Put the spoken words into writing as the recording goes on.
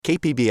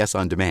KPBS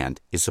On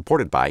Demand is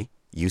supported by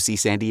UC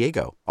San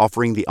Diego,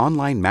 offering the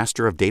online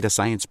Master of Data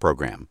Science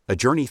program, a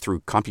journey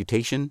through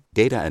computation,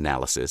 data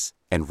analysis,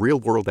 and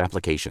real-world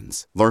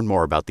applications. Learn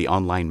more about the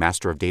online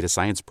Master of Data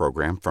Science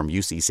program from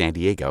UC San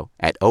Diego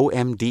at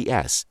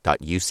omds.ucsd.edu.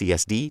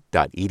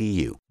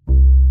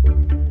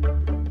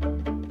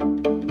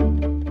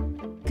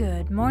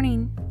 Good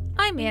morning.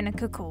 I'm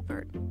Annika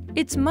Colbert.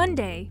 It's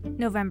Monday,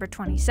 November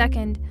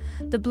 22nd.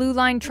 The Blue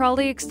Line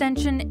trolley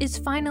extension is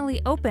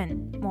finally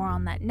open. More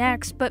on that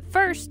next, but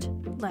first,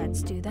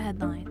 let's do the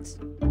headlines.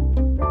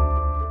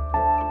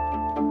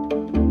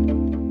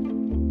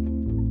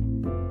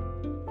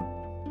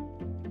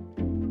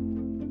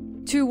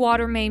 Two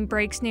water main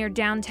breaks near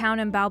downtown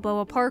and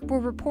Balboa Park were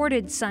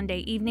reported Sunday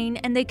evening,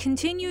 and they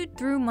continued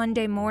through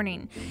Monday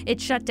morning. It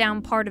shut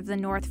down part of the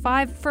North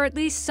 5 for at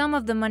least some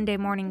of the Monday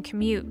morning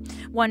commute.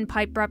 One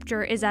pipe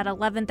rupture is at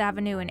 11th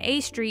Avenue and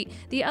A Street.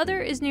 The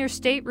other is near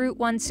State Route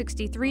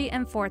 163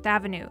 and 4th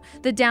Avenue.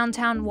 The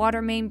downtown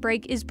water main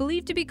break is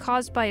believed to be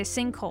caused by a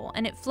sinkhole,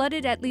 and it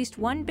flooded at least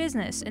one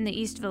business in the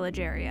East Village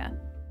area.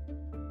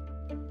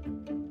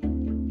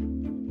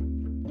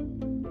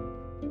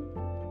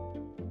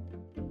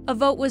 A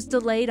vote was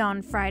delayed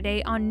on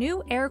Friday on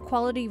new air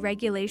quality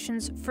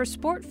regulations for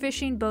sport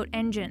fishing boat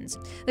engines.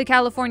 The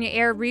California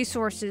Air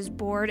Resources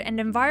Board and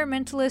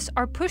environmentalists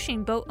are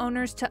pushing boat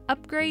owners to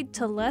upgrade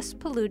to less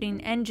polluting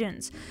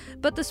engines.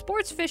 But the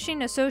Sports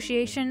Fishing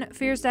Association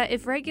fears that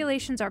if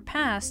regulations are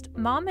passed,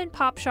 mom and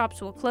pop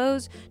shops will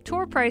close,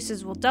 tour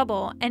prices will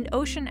double, and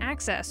ocean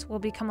access will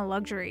become a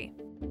luxury.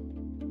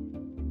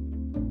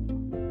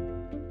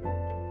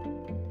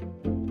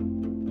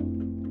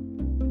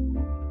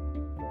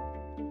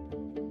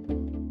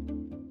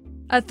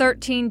 A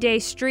 13-day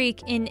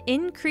streak in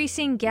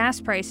increasing gas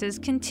prices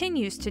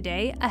continues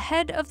today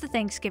ahead of the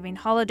Thanksgiving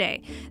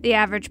holiday. The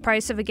average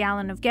price of a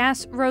gallon of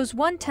gas rose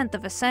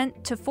 1/10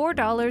 cent to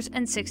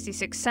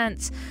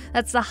 $4.66.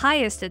 That's the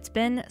highest it's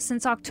been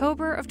since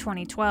October of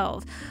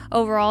 2012.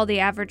 Overall, the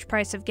average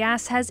price of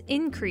gas has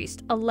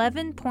increased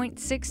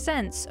 11.6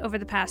 cents over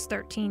the past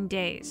 13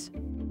 days.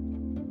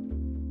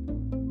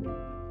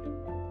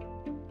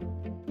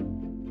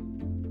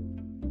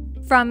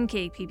 From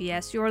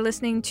KPBS, you're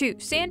listening to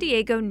San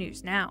Diego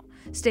News Now.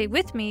 Stay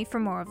with me for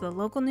more of the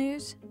local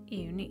news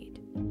you need.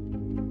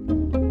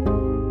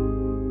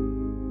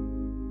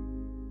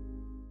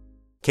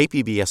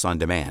 KPBS On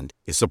Demand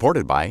is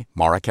supported by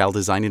Marrokal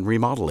Design and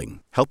Remodeling,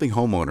 helping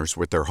homeowners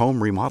with their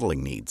home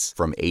remodeling needs.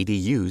 From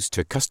ADUs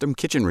to custom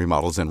kitchen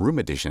remodels and room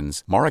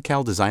additions,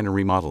 Marrokal Design and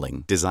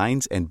Remodeling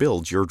designs and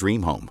builds your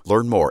dream home.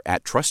 Learn more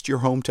at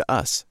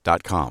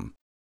trustyourhometous.com.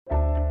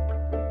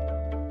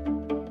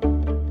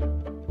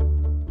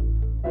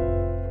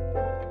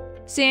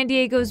 San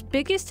Diego's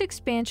biggest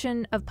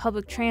expansion of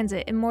public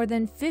transit in more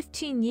than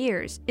 15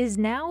 years is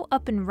now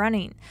up and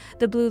running.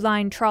 The Blue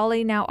Line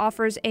trolley now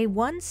offers a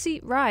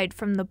one-seat ride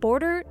from the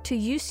border to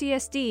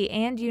UCSD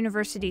and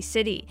University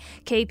City.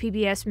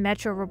 KPBS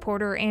Metro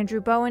reporter Andrew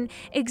Bowen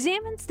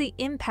examines the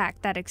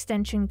impact that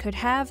extension could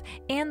have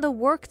and the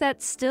work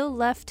that's still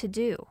left to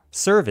do.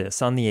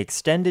 Service on the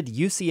extended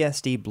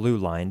UCSD Blue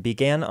Line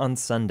began on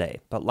Sunday,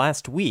 but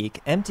last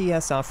week,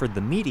 MTS offered the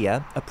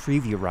media a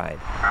preview ride.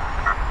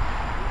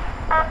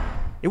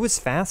 It was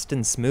fast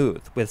and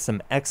smooth, with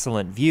some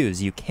excellent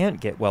views you can't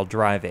get while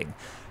driving.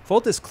 Full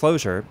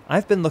disclosure,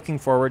 I've been looking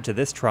forward to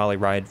this trolley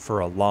ride for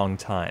a long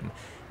time,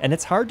 and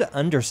it's hard to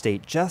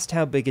understate just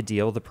how big a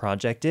deal the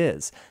project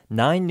is.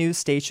 9 new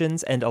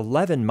stations and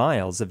 11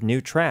 miles of new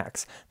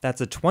tracks.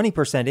 That's a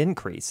 20%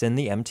 increase in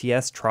the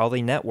MTS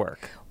trolley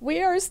network.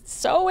 We are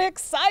so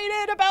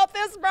excited about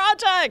this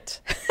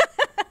project!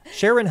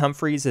 Sharon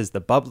Humphreys is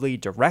the bubbly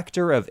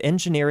Director of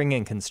Engineering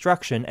and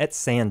Construction at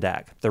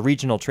SANDAG, the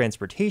regional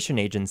transportation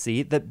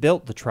agency that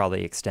built the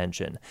trolley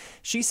extension.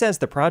 She says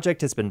the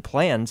project has been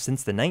planned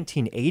since the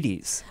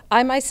 1980s.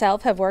 I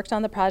myself have worked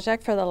on the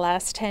project for the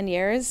last 10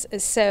 years,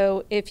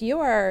 so if you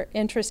are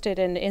interested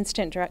in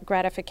instant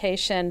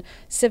gratification,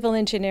 civil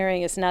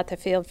engineering is not the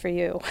field for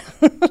you.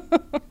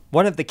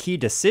 One of the key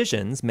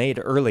decisions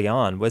made early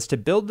on was to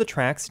build the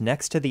tracks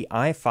next to the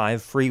I-5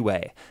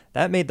 freeway.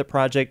 That made the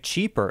project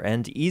cheaper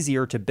and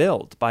easier to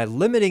build by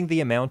limiting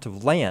the amount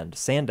of land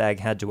SANDAG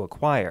had to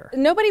acquire.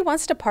 Nobody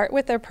wants to part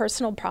with their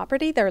personal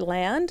property, their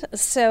land,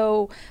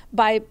 so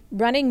by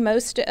running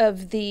most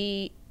of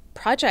the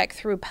project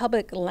through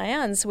public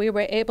lands, we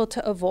were able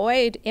to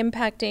avoid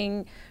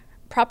impacting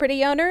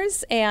property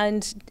owners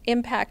and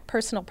impact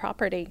personal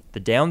property. The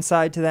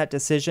downside to that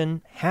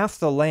decision, half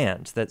the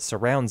land that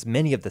surrounds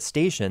many of the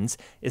stations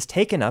is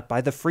taken up by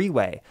the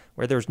freeway,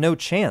 where there's no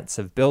chance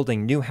of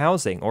building new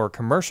housing or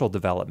commercial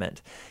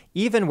development.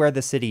 Even where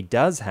the city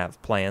does have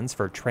plans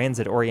for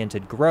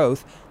transit-oriented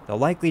growth, they'll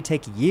likely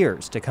take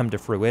years to come to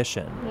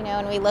fruition. You know,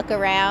 when we look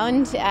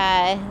around,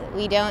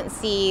 we don't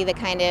see the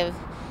kind of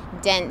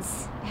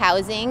dense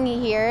housing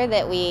here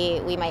that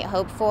we might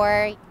hope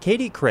for.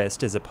 Katie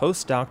Christ is a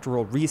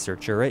postdoctoral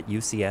researcher at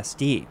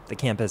UCSD. The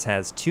campus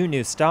has 2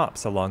 new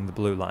stops along the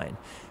Blue Line.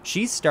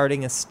 She's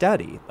starting a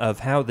study of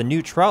how the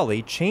new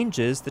trolley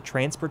changes the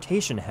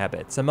transportation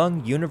habits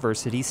among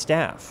university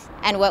staff.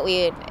 And what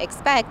we would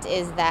expect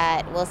is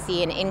that we'll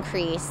see an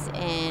increase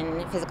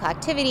in physical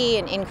activity,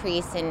 an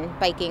increase in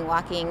biking,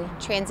 walking,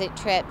 transit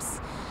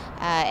trips,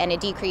 and a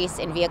decrease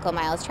in vehicle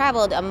miles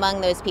traveled among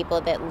those people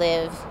that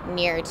live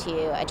near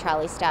to a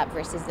trolley stop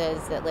versus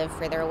those that live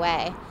further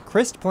away.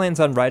 Christ plans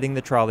on riding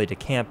the trolley to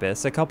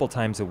campus a couple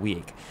times a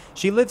week.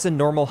 She lives in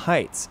Normal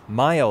Heights,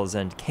 miles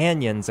and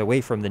canyons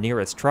away from the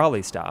nearest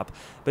trolley stop,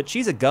 but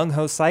she's a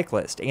gung-ho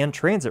cyclist and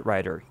transit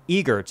rider,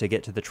 eager to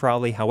get to the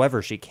trolley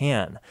however she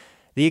can.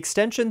 The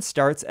extension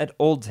starts at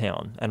Old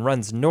Town and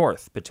runs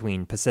north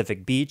between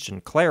Pacific Beach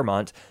and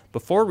Claremont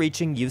before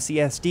reaching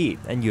UCSD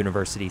and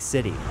University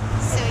City.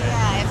 So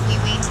yeah, if we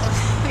wait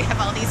till we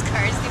have all these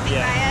cars zipping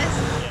by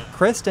us.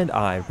 Christ and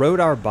I rode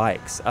our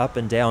bikes up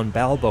and down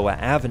Balboa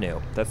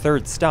Avenue, the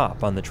 3rd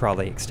stop on the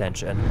trolley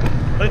extension.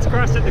 Let's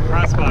cross at the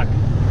crosswalk.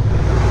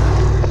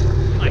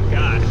 Oh my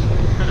gosh.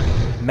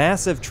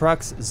 Massive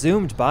trucks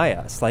zoomed by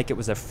us like it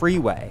was a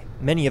freeway.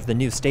 Many of the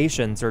new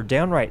stations are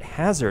downright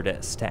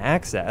hazardous to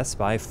access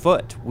by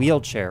foot,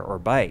 wheelchair, or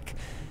bike.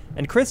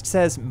 And Christ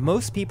says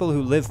most people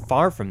who live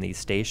far from these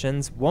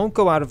stations won't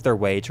go out of their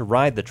way to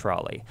ride the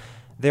trolley.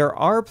 There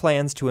are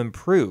plans to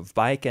improve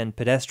bike and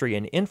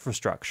pedestrian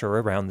infrastructure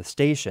around the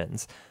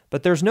stations,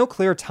 but there's no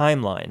clear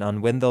timeline on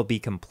when they'll be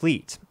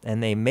complete,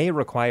 and they may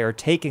require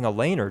taking a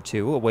lane or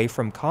 2 away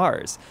from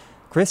cars.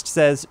 Christ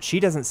says she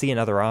doesn't see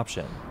another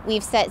option.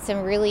 We've set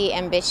some really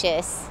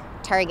ambitious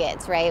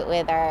targets, right,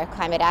 with our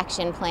climate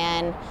action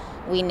plan.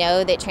 We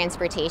know that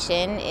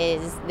transportation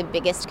is the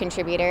biggest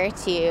contributor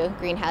to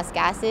greenhouse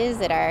gases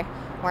that are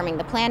warming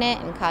the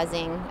planet and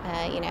causing,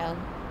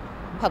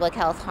 public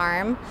health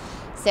harm.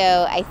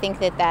 So I think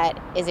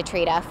that is a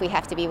trade-off we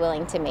have to be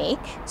willing to make.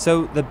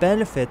 So the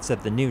benefits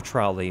of the new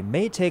trolley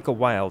may take a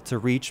while to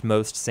reach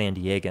most San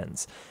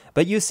Diegans.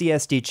 But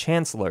UCSD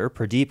Chancellor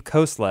Pradeep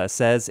Khosla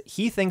says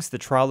he thinks the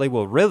trolley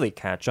will really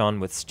catch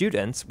on with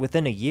students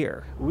within a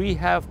year. We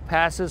have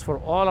passes for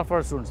all of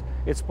our students.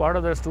 It's part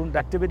of their student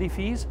activity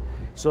fees,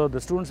 so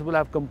the students will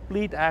have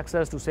complete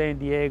access to San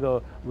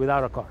Diego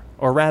without a car.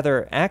 Or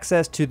rather,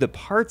 access to the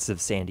parts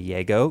of San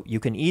Diego you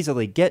can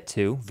easily get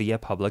to via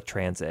public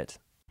transit.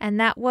 And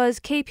that was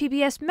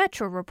KPBS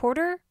Metro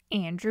reporter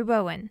Andrew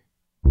Bowen.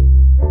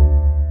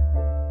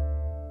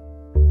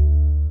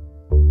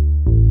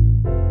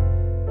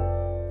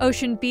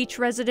 Ocean Beach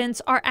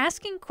residents are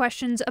asking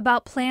questions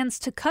about plans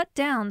to cut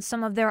down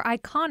some of their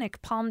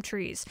iconic palm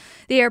trees.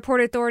 The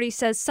airport authority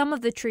says some of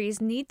the trees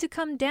need to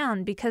come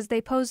down because they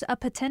pose a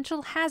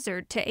potential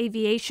hazard to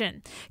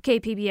aviation.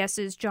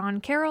 KPBS's John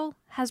Carroll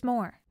has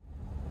more.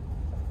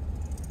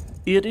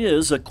 It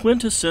is a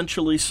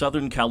quintessentially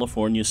Southern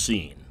California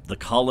scene. The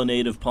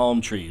colonnade of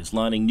palm trees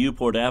lining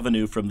Newport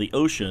Avenue from the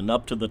ocean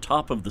up to the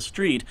top of the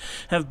street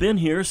have been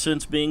here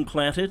since being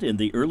planted in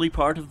the early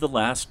part of the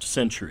last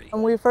century.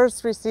 We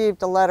first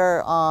received a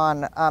letter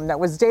on that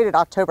was dated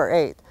October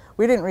 8th.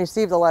 We didn't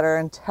receive the letter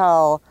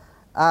until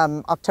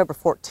October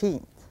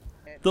 14th.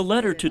 The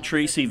letter to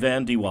Tracy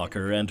Vandy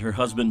Walker and her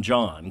husband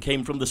John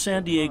came from the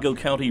San Diego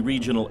County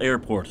Regional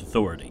Airport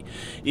Authority.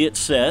 It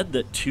said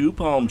that 2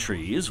 palm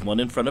trees, one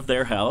in front of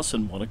their house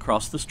and one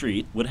across the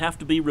street, would have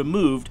to be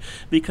removed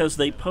because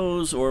they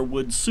pose or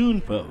would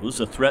soon pose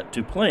a threat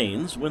to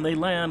planes when they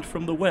land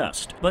from the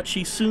west. But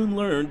she soon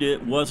learned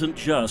it wasn't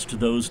just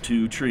those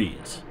 2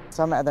 trees.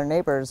 Some other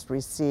neighbors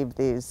received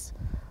these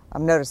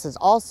notices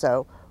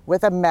also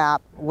with a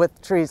map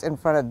with trees in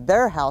front of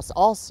their house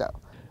also.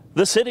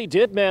 The city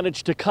did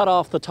manage to cut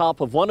off the top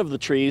of one of the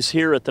trees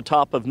here at the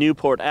top of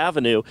Newport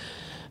Avenue.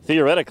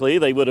 Theoretically,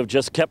 they would have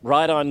just kept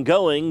right on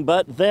going,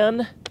 but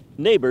then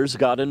neighbors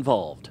got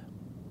involved.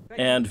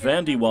 And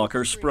Vandy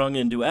Walker sprung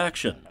into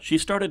action. She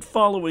started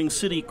following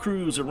city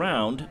crews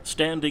around,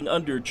 standing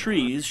under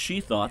trees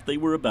she thought they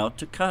were about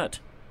to cut.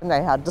 And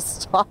they had to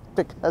stop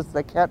because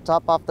they can't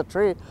top off the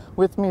tree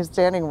with me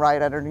standing right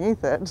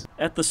underneath it.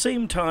 At the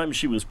same time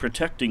she was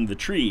protecting the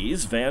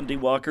trees, Vandy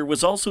Walker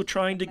was also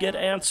trying to get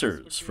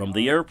answers from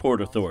the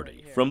airport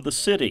authority, from the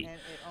city.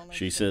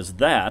 She says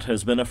that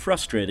has been a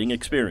frustrating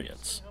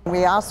experience.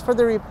 We asked for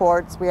the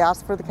reports, we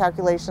asked for the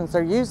calculations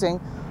they're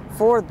using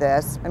for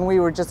this, and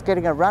we were just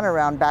getting a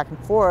runaround back and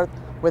forth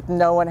with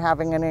no one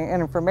having any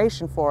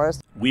information for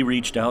us. We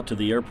reached out to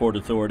the airport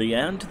authority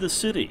and to the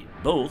city.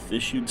 Both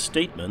issued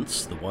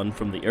statements. The one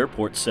from the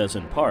airport says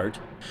in part,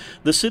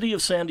 the city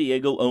of San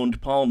Diego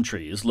owned palm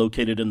trees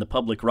located in the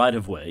public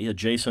right-of-way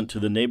adjacent to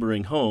the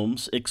neighboring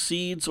homes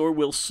exceeds or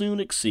will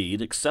soon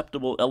exceed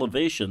acceptable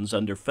elevations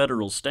under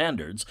federal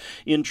standards,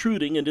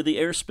 intruding into the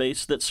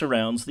airspace that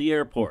surrounds the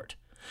airport.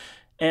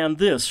 And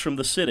this from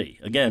the city,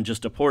 again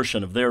just a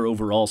portion of their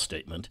overall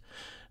statement.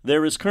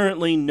 There is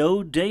currently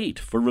no date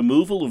for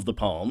removal of the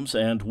palms,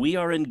 and we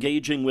are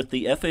engaging with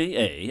the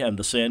FAA and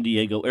the San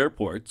Diego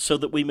Airport so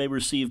that we may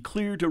receive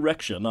clear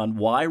direction on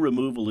why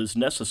removal is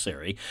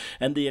necessary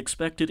and the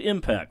expected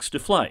impacts to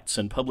flights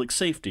and public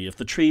safety if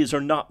the trees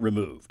are not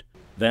removed.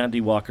 Vandy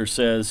Walker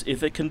says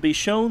if it can be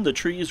shown the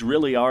trees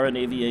really are an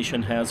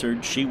aviation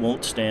hazard, she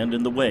won't stand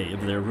in the way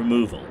of their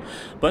removal.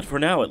 But for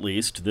now at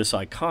least, this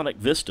iconic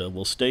vista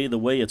will stay the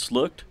way it's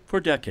looked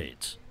for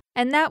decades.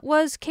 And that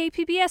was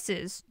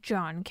KPBS's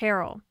John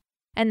Carroll.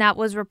 And that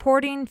was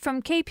reporting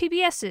from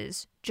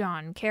KPBS's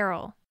John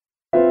Carroll.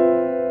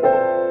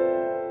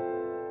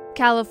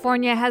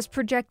 California has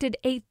projected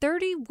a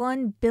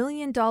 $31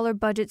 billion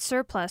budget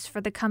surplus for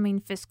the coming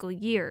fiscal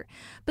year,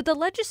 but the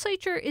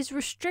legislature is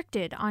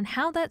restricted on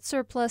how that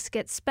surplus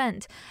gets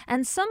spent,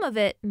 and some of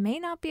it may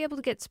not be able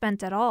to get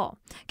spent at all.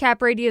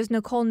 Cap Radio's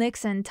Nicole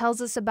Nixon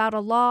tells us about a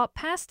law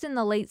passed in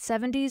the late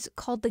 70s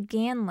called the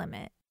GAN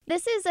limit.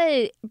 This is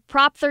a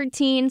Prop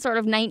 13 sort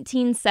of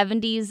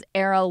 1970s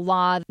era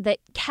law that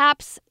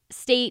caps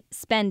state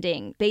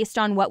spending based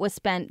on what was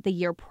spent the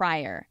year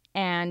prior.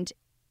 And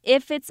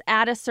if it's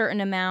at a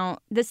certain amount,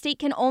 the state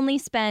can only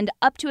spend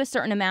up to a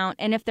certain amount.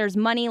 And if there's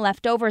money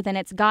left over, then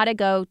it's got to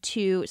go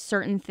to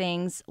certain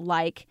things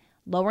like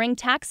lowering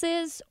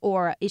taxes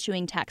or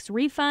issuing tax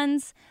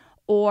refunds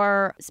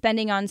or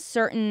spending on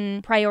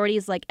certain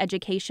priorities like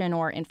education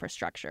or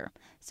infrastructure.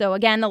 So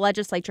again, the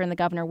legislature and the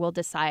governor will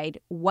decide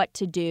what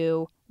to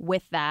do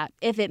with that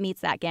if it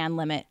meets that GAN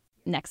limit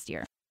next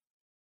year.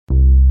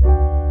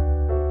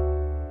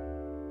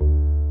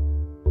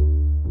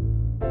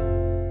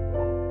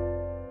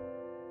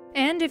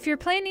 And if you're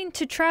planning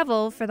to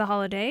travel for the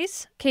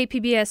holidays,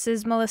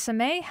 KPBS's Melissa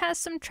May has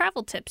some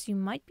travel tips you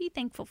might be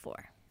thankful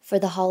for. For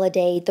the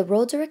holiday, the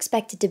roads are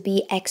expected to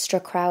be extra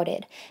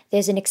crowded.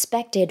 There's an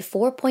expected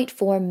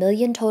 4.4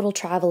 million total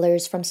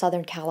travelers from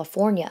Southern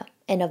California,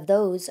 and of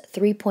those,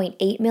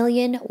 3.8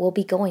 million will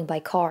be going by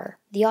car.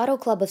 The Auto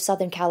Club of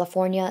Southern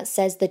California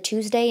says the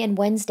Tuesday and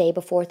Wednesday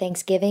before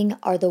Thanksgiving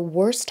are the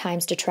worst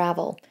times to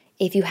travel.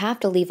 If you have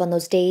to leave on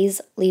those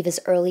days, leave as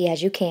early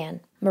as you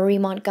can. Marie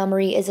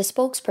Montgomery is a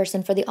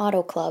spokesperson for the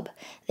Auto Club.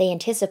 They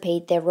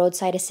anticipate their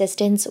roadside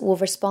assistance will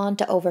respond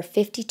to over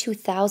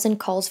 52,000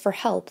 calls for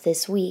help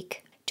this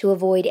week. To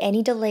avoid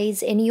any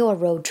delays in your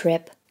road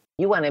trip,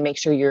 you want to make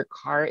sure your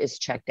car is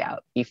checked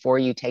out before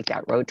you take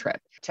that road trip.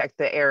 Check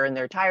the air in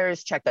their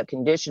tires, check the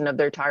condition of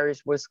their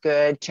tires was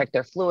good, check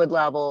their fluid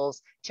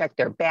levels, check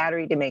their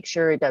battery to make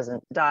sure it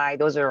doesn't die.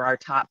 Those are our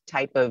top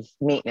type of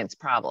maintenance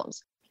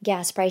problems.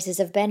 Gas prices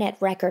have been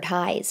at record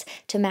highs.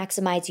 To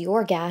maximize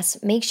your gas,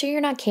 make sure you're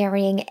not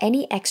carrying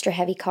any extra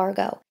heavy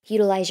cargo.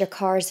 Utilize your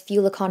car's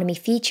fuel economy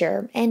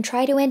feature and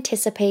try to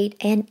anticipate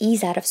and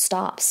ease out of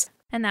stops.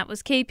 And that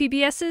was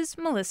KPBS's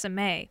Melissa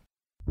May.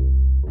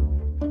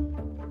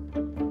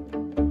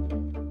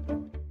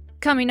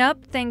 Coming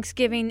up,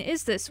 Thanksgiving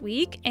is this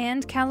week,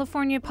 and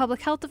California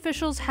public health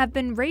officials have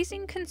been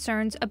raising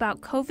concerns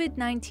about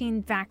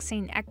COVID-19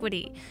 vaccine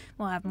equity.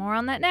 We'll have more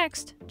on that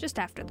next, just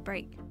after the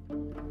break.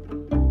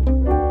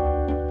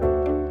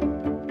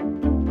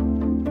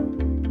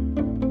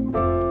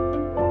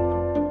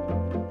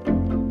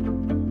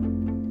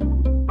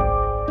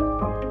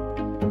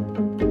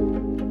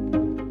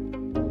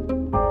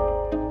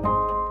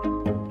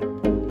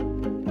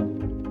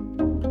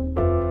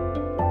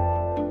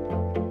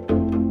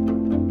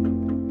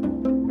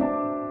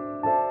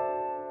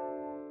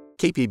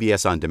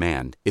 KPBS On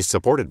Demand is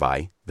supported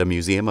by the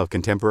Museum of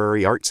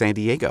Contemporary Art San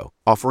Diego,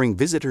 offering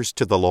visitors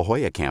to the La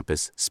Jolla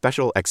campus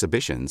special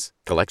exhibitions,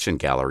 collection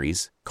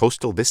galleries,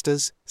 coastal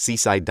vistas,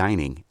 seaside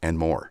dining, and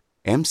more.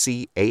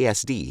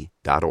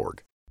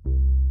 mcasd.org.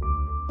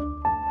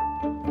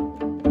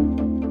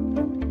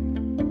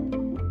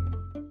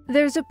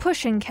 There's a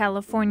push in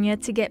California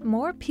to get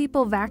more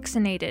people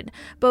vaccinated,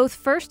 both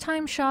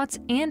first-time shots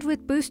and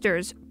with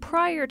boosters,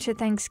 prior to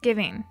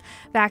Thanksgiving.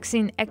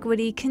 Vaccine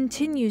equity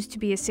continues to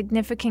be a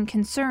significant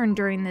concern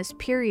during this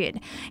period.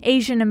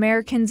 Asian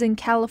Americans in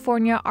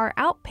California are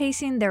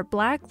outpacing their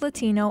Black,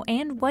 Latino,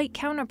 and white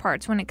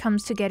counterparts when it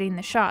comes to getting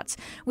the shots,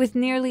 with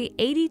nearly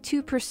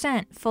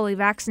 82% fully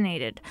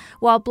vaccinated,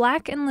 while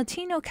Black and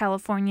Latino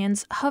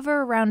Californians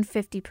hover around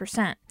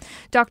 50%.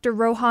 Dr.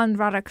 Rohan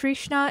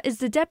Radhakrishna is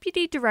the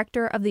Deputy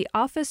Director of the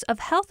Office of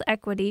Health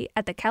Equity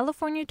at the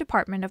California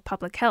Department of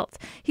Public Health.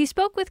 He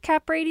spoke with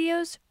Cap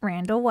Radio's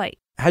Randall White.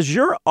 Has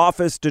your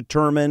office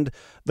determined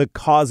the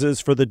causes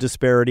for the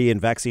disparity in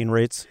vaccine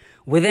rates?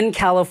 Within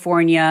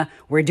California,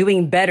 we're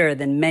doing better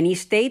than many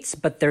states,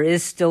 but there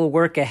is still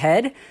work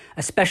ahead,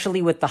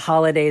 especially with the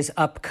holidays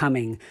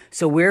upcoming.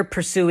 So we're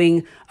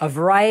pursuing a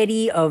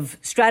variety of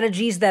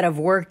strategies that have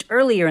worked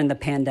earlier in the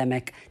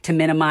pandemic to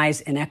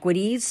minimize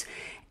inequities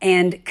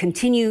and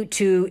continue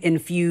to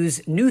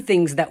infuse new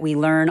things that we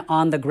learn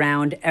on the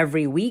ground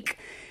every week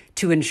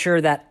to ensure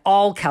that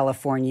all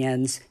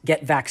Californians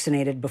get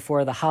vaccinated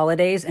before the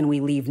holidays and we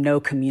leave no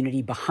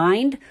community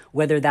behind,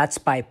 whether that's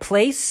by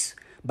place,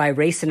 by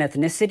race and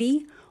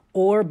ethnicity,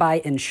 or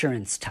by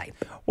insurance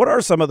type. What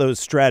are some of those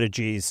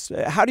strategies?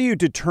 How do you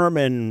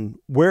determine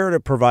where to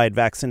provide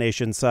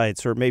vaccination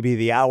sites or maybe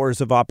the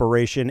hours of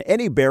operation?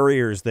 Any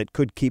barriers that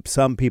could keep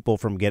some people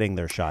from getting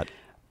their shot?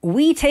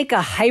 We take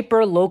a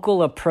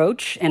hyper-local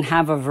approach and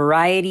have a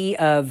variety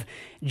of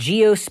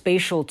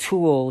geospatial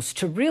tools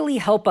to really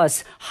help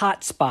us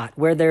hotspot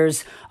where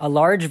there's a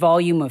large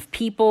volume of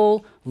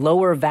people,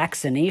 lower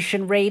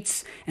vaccination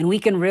rates, and we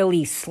can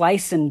really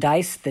slice and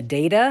dice the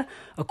data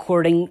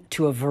according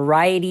to a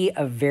variety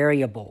of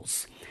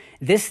variables.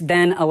 This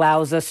then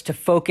allows us to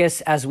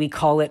focus, as we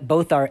call it,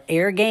 both our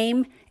air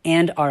game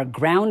and our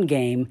ground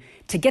game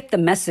to get the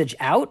message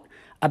out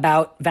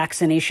about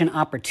vaccination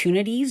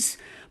opportunities,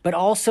 but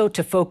also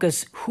to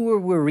focus who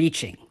we're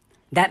reaching.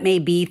 That may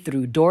be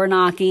through door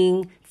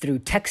knocking, through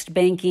text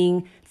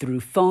banking,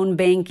 through phone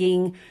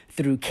banking,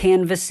 through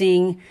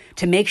canvassing,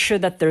 to make sure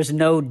that there's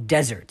no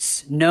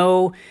deserts,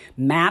 no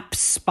map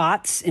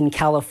spots in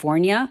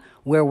California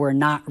where we're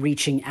not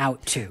reaching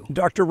out to.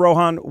 Dr.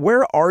 Rohan,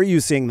 where are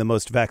you seeing the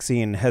most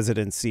vaccine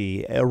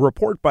hesitancy? A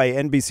report by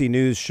NBC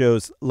News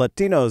shows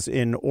Latinos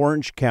in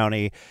Orange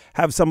County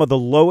have some of the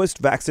lowest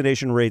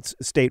vaccination rates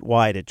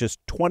statewide at just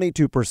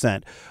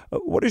 22%.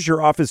 What is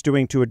your office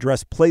doing to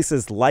address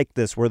places like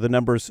this where the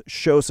numbers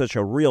show such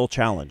a real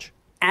challenge?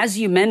 As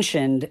you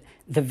mentioned,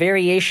 the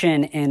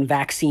variation in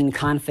vaccine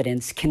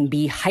confidence can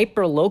be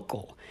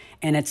hyperlocal,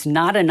 and it's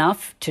not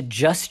enough to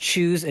just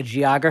choose a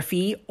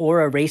geography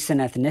or a race and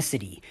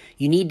ethnicity.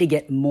 You need to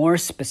get more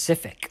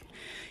specific.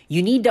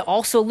 You need to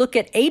also look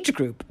at age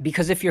group,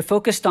 because if you're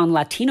focused on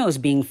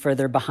Latinos being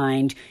further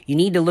behind, you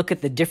need to look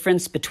at the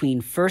difference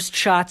between first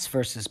shots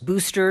versus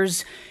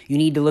boosters. You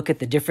need to look at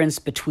the difference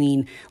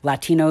between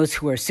Latinos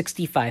who are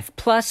 65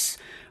 plus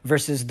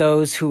versus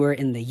those who are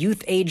in the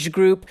youth age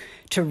group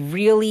to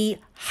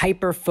really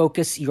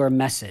hyper-focus your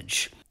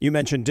message. You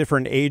mentioned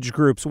different age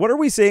groups. What are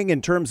we seeing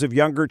in terms of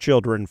younger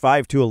children,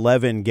 5 to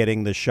 11,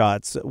 getting the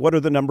shots? What are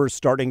the numbers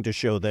starting to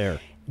show there?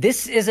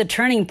 This is a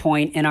turning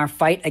point in our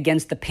fight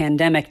against the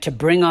pandemic to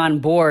bring on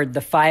board the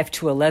 5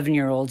 to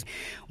 11-year-olds.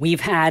 We've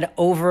had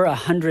over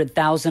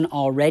 100,000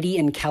 already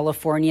in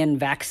California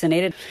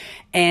vaccinated.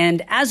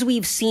 And as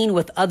we've seen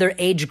with other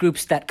age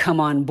groups that come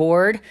on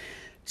board,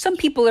 some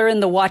people are in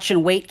the watch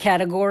and wait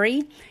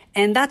category,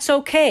 and that's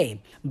okay.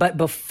 But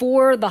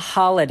before the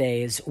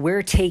holidays,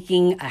 we're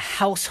taking a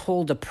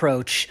household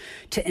approach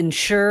to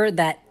ensure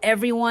that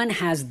everyone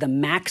has the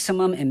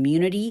maximum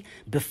immunity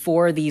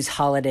before these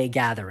holiday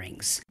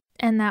gatherings.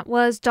 And that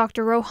was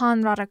Dr.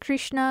 Rohan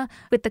Radhakrishna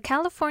with the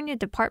California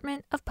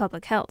Department of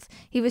Public Health.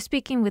 He was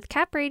speaking with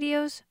Cap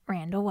Radio's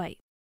Randall White.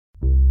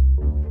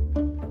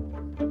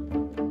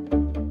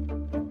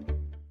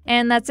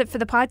 And that's it for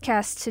the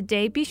podcast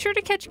today. Be sure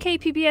to catch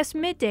KPBS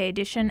Midday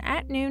Edition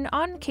at noon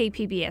on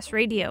KPBS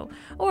Radio,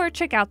 or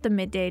check out the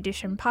Midday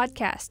Edition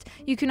podcast.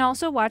 You can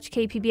also watch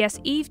KPBS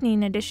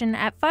Evening Edition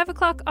at 5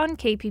 o'clock on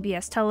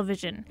KPBS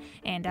Television.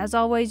 And as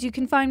always, you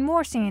can find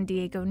more San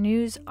Diego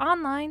news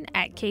online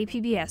at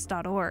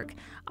kpbs.org.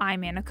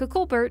 I'm Annika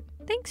Colbert.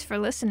 Thanks for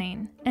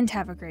listening, and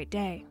have a great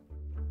day.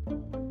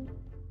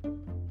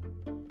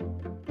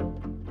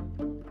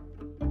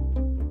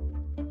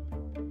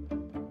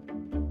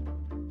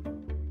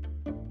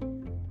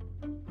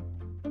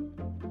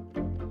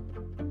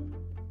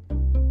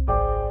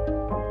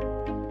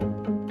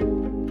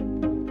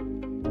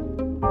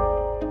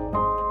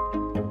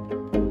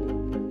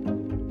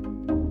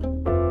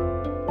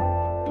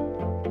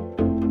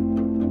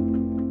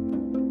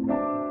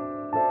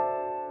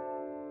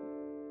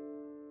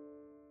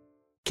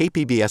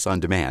 KPBS On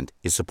Demand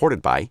is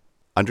supported by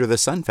Under the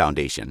Sun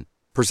Foundation,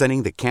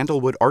 presenting the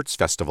Candlewood Arts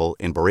Festival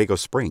in Borrego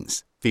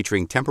Springs,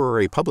 featuring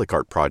temporary public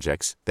art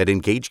projects that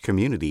engage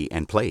community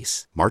and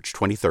place. March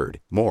 23rd.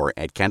 More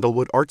at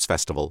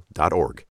candlewoodartsfestival.org.